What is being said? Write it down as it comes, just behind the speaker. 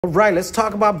All right, let's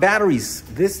talk about batteries.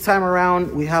 This time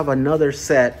around, we have another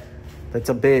set that's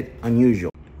a bit unusual.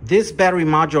 This battery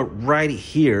module right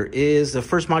here is the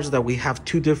first module that we have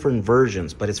two different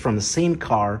versions, but it's from the same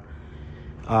car,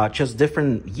 just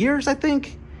different years, I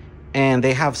think, and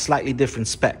they have slightly different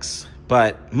specs,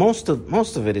 but most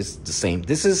of it is the same.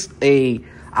 This is a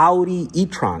Audi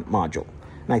e-tron module,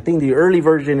 and I think the early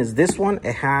version is this one.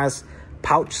 It has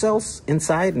pouch cells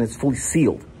inside, and it's fully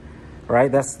sealed. Right,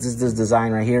 that's this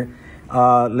design right here.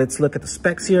 Let's look at the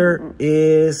specs here.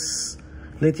 Is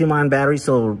lithium-ion battery,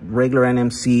 so regular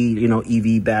NMC,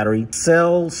 EV battery.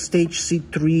 Cell stage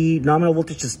C3, nominal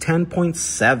voltage is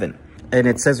 10.7. And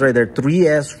it says right there,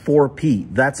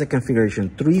 3S4P. That's a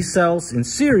configuration. 3 cells in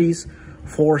series,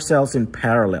 4 cells in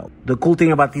parallel. The cool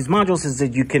thing about these modules is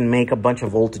that you can make a bunch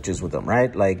of voltages with them,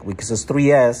 right? Like because it's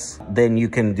 3S, then you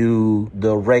can do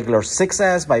the regular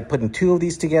 6S by putting 2 of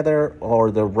these together,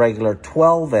 or the regular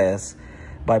 12S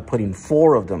by putting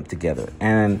 4 of them together.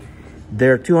 And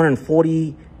they're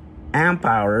 240 amp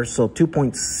hours, so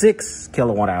 2.6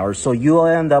 kilowatt hours. So you'll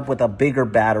end up with a bigger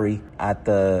battery at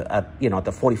the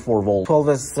 44 volt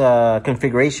 12S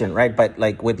configuration, right? But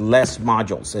like with less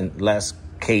modules and less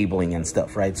cabling and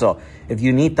stuff, right? So if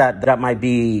you need that might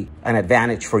be an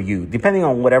advantage for you, depending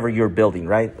on whatever you're building,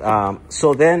 right?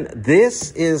 So then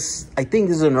this is, I think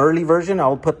this is an early version.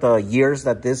 I'll put the years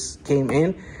that this came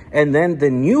in. And then the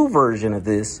new version of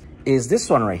this is this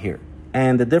one right here.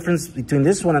 And the difference between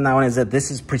this one and that one is that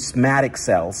this is prismatic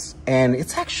cells. And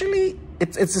it's actually,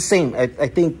 it's the same. I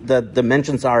think the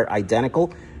dimensions are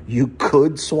identical. You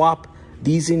could swap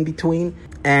these in between.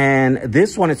 And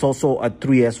this one is also a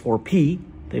 3S4P.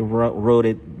 They wrote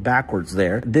it backwards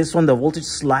there. This one, the voltage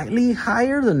is slightly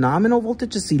higher. The nominal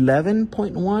voltage is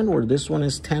 11.1, or this one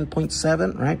is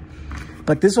 10.7, right?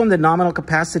 But this one, the nominal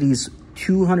capacity is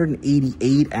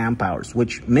 288 amp hours,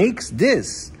 which makes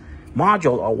this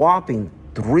module a whopping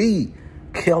 3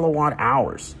 kilowatt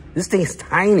hours. This thing is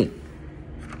tiny.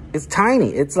 It's tiny.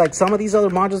 It's like some of these other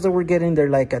modules that we're getting, they're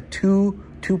like a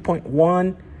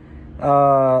 2.1,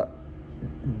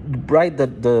 right,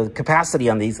 the capacity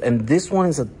on these, and this one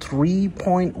is a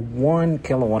 3.1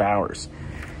 kilowatt hours.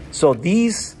 So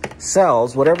these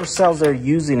cells, whatever cells they're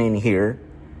using in here,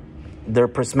 they're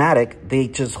prismatic, they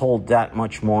just hold that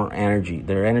much more energy.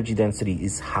 Their energy density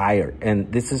is higher,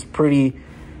 and this is pretty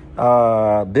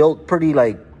built pretty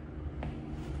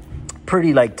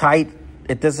tight.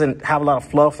 It doesn't have a lot of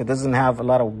fluff. It doesn't have a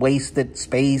lot of wasted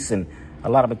space and a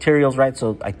lot of materials, right?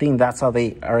 So I think that's how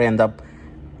they end up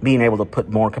being able to put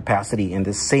more capacity in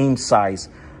the same size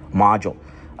module.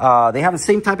 They have the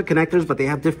same type of connectors, but they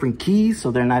have different keys,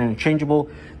 so they're not interchangeable.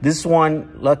 This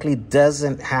one, luckily,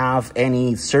 doesn't have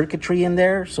any circuitry in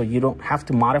there, so you don't have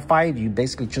to modify it. You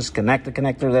basically just connect the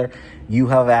connector there. You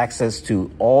have access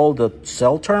to all the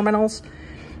cell terminals.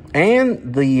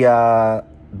 And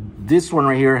this one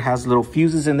right here has little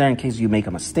fuses in there in case you make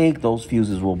a mistake. Those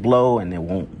fuses will blow and it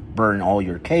won't burn all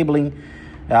your cabling.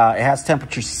 It has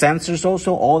temperature sensors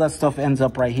also. All that stuff ends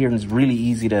up right here, and it's really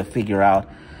easy to figure out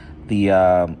the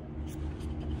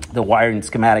wiring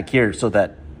schematic here so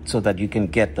that you can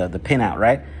get the pin out,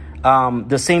 right?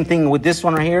 The same thing with this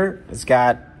one right here. It's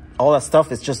got all that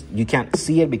stuff. It's just you can't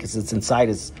see it because it's inside,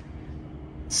 is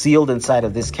sealed inside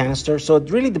of this canister. So it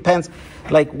really depends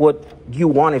like what you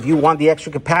want. If you want the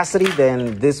extra capacity,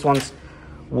 then this one's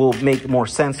will make more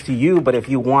sense to you. But if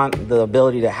you want the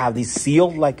ability to have these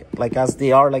sealed like as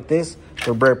they are like this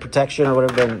for better protection or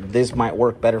whatever, then this might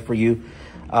work better for you.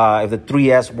 If the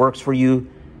 3S works for you,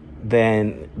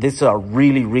 then this is a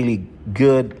really, really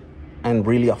good and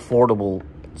really affordable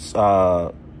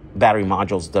battery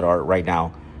modules that are right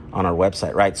now on our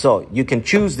website, right? So you can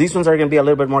choose. These ones are going to be a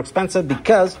little bit more expensive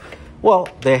because, well,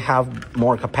 they have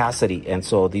more capacity. And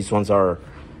so these ones are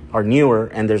newer,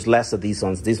 and there's less of these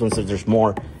ones. These ones, there's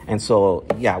more. And so,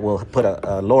 yeah, we'll put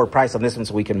a lower price on this one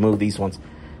so we can move these ones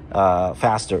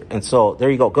faster. And so there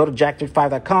you go. Go to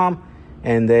jack35.com,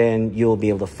 and then you'll be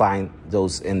able to find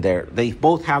those in there. They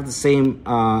both have the same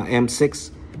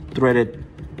M6 threaded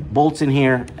bolts in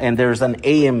here, and there's an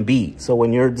A and B. So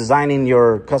when you're designing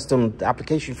your custom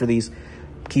application for these,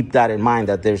 keep that in mind,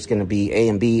 that there's going to be A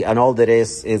and B. And all that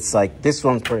is, it's like this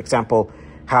one, for example,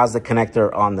 has the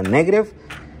connector on the negative,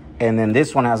 and then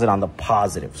this one has it on the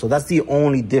positive. So that's the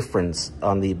only difference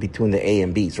on between the A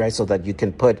and Bs, right? So that you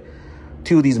can put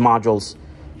two of these modules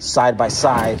side by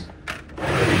side,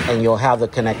 and you'll have the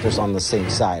connectors on the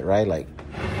same side, right? Like,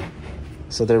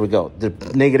 so there we go. The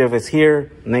negative is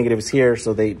here, negative is here,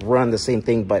 so they run the same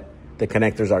thing, but the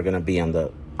connectors are going to be on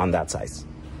that size.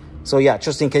 So yeah,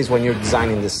 just in case when you're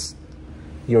designing this,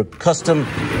 your custom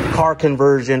car car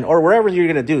conversion, or whatever you're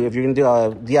going to do. If you're going to do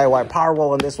a DIY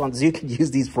Powerwall on this one, you can use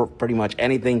these for pretty much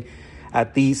anything.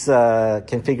 At these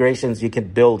configurations, you can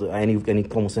build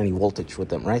almost any voltage with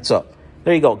them, right? So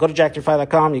there you go. Go to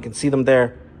jacktherify.com. You can see them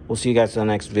there. We'll see you guys in the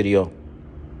next video.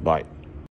 Bye.